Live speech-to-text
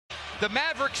The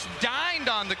Mavericks dined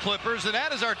on the Clippers, and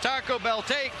that is our Taco Bell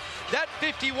take. That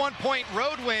 51-point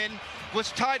road win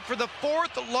was tied for the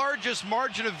fourth largest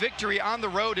margin of victory on the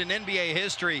road in NBA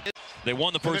history. They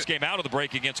won the first game out of the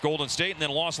break against Golden State and then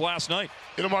lost last night.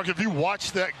 You know, Mark, if you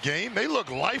watch that game, they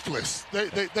look lifeless. They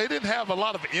didn't have a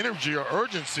lot of energy or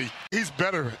urgency. He's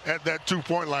better at that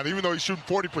two-point line. Even though he's shooting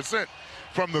 40%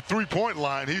 from the three-point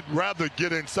line, he'd rather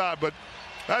get inside. But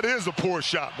that is a poor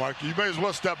shot, Mark. You may as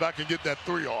well step back and get that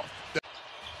three off.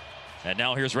 And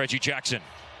now here's Reggie Jackson.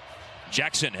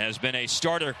 Jackson has been a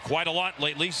starter quite a lot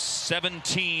lately.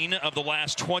 17 of the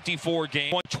last 24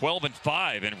 games.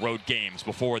 12-5 in road games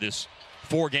before this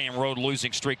four-game road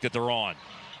losing streak that they're on.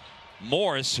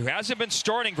 Morris, who hasn't been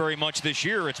starting very much this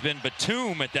year, it's been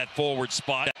Batum at that forward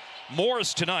spot.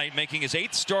 Morris tonight making his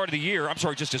 8th start of the year. I'm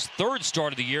sorry, just his 3rd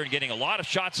start of the year and getting a lot of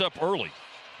shots up early.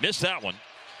 Missed that one.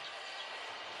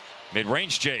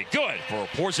 Mid-range J, good for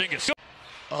Porzingis.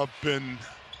 Up in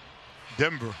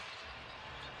Denver.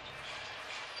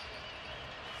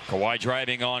 Kawhi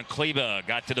driving on Kleba,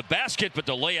 got to the basket, but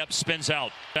the layup spins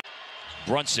out.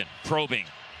 Brunson probing,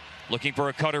 looking for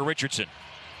a cutter. Richardson.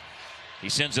 He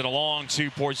sends it along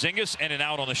to Porzingis and an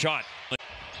out on the shot.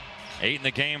 8 in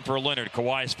the game for Leonard.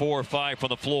 Kawhi's 4 or 5 from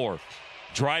the floor.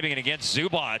 Driving it against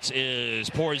Zubats is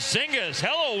Porzingis.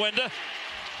 Hello, Wenda.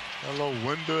 Hello,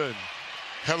 Wenda, and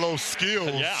hello,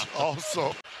 Skills. Yeah.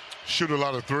 Also shoot a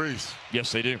lot of threes.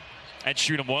 Yes, they do. And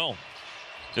shoot them well.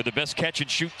 They're the best catch and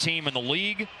shoot team in the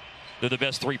league. They're the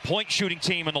best three-point shooting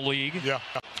team in the league. Yeah,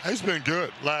 he's been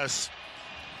good last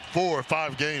 4 or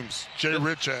 5 games. Jay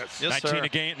Rich has. Yes,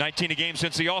 19 a game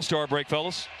since the All-Star break,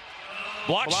 fellas.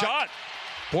 Block shot.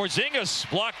 Porzingis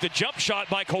blocked the jump shot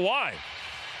by Kawhi.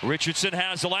 Richardson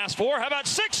has the last 4. How about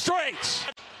 6 straight?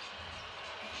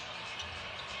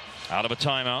 Out of a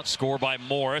timeout, score by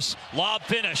Morris. Lob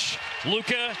finish.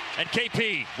 Luka and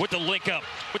KP with the link up.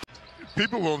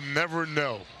 People will never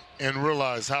know and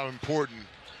realize how important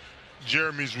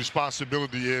Jeremy's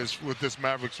responsibility is with this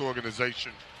Mavericks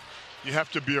organization. You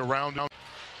have to be around it.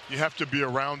 You have to be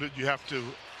around it. You have to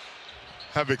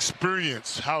have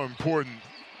experience how important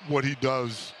what he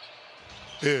does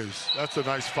is. That's a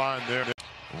nice find there.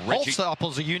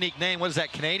 Holtzapfel's a unique name. What is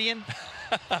that, Canadian?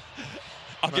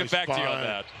 I'll get back to you on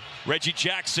that. Reggie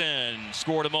Jackson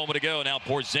scored a moment ago. Now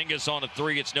Porzingis on a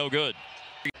 3. It's no good.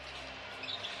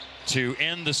 To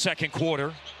end the second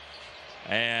quarter.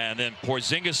 And then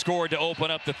Porzingis scored to open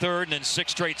up the third, and then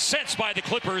 6 straight sets by the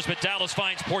Clippers, but Dallas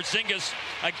finds Porzingis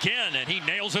again, and he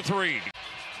nails a 3.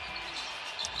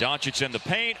 Doncic in the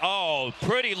paint. Oh,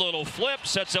 pretty little flip.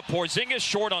 Sets up Porzingis,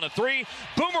 short on a 3.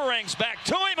 Boomerangs back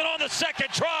to him, and on the second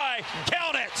try,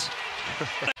 count it.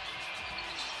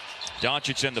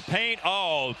 Doncic in the paint.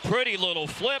 Oh, pretty little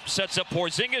flip. Sets up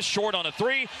Porzingis, short on a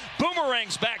 3.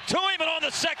 Boomerangs back to him, and on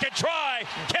the second try,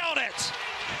 count it.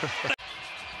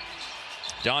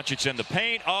 Doncic in the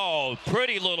paint. Oh,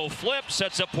 pretty little flip.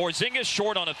 Sets up Porzingis,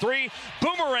 short on a 3.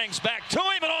 Boomerangs back to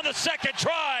him, and on the second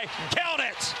try, count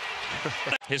it.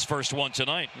 His first one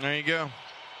tonight. There you go.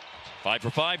 5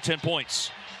 for 5, 10 points.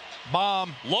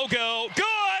 Bomb. Logo,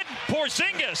 good!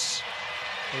 Porzingis.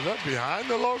 Is that behind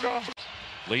the logo?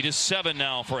 Lead is 7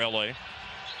 now for LA.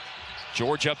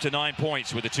 George up to 9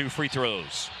 points with the 2 free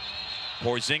throws.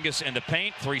 Porzingis in the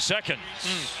paint, 3 seconds.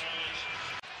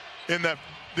 In the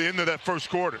end of that first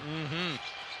quarter.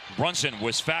 Brunson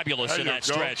was fabulous in that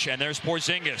stretch, and there's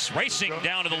Porzingis racing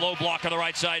down to the low block on the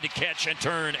right side to catch and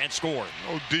turn and score.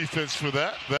 No defense for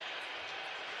that.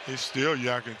 He's still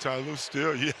yakking, Tyler.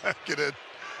 Still yakking it.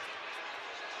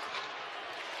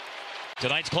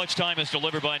 Tonight's clutch time is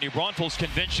delivered by New Braunfels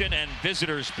Convention and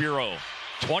Visitors Bureau.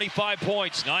 25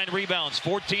 points, 9 rebounds,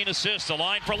 14 assists. A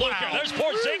line for Luka. Wow. There's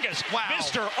Porzingis. Wow.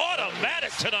 Mr.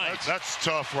 Automatic tonight. That's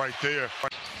tough right there.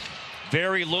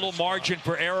 Very little margin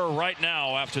for error right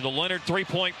now after the Leonard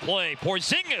three-point play.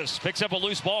 Porzingis picks up a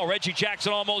loose ball. Reggie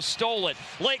Jackson almost stole it.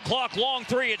 Late clock, long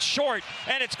 3. It's short,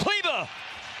 and it's Kleba.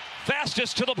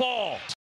 Fastest to the ball.